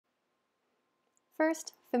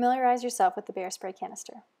First, familiarize yourself with the bear spray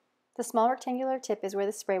canister. The small rectangular tip is where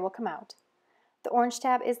the spray will come out. The orange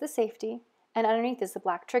tab is the safety, and underneath is the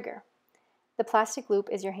black trigger. The plastic loop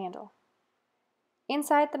is your handle.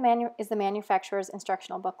 Inside is the manufacturer's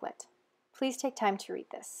instructional booklet. Please take time to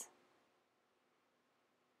read this.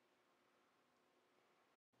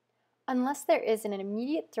 Unless there is an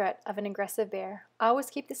immediate threat of an aggressive bear,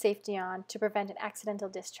 always keep the safety on to prevent an accidental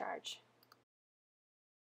discharge.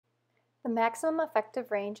 The maximum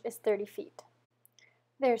effective range is 30 feet.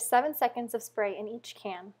 There is 7 seconds of spray in each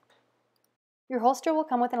can. Your holster will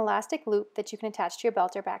come with an elastic loop that you can attach to your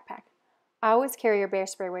belt or backpack. Always carry your bear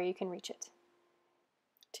spray where you can reach it.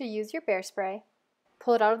 To use your bear spray,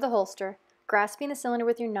 pull it out of the holster, grasping the cylinder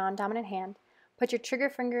with your non-dominant hand, put your trigger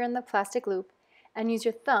finger in the plastic loop, and use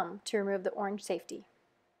your thumb to remove the orange safety.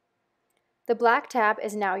 The black tab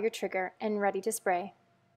is now your trigger and ready to spray.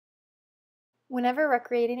 Whenever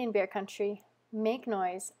recreating in bear country, make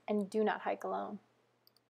noise and do not hike alone.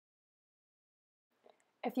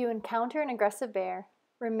 If you encounter an aggressive bear,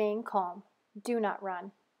 remain calm. Do not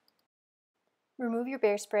run. Remove your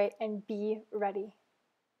bear spray and be ready.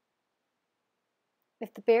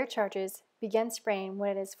 If the bear charges, begin spraying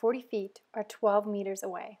when it is 40 feet or 12 meters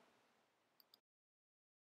away.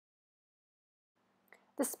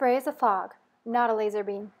 The spray is a fog, not a laser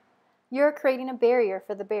beam. You are creating a barrier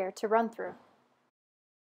for the bear to run through.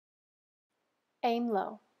 Aim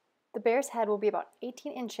low. The bear's head will be about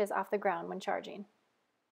 18 inches off the ground when charging.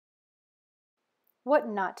 What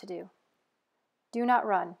not to do. Do not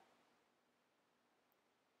run.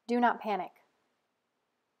 Do not panic.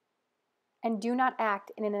 And do not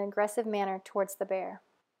act in an aggressive manner towards the bear.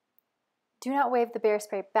 Do not wave the bear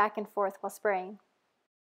spray back and forth while spraying.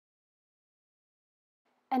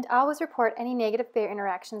 And always report any negative bear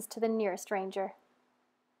interactions to the nearest ranger.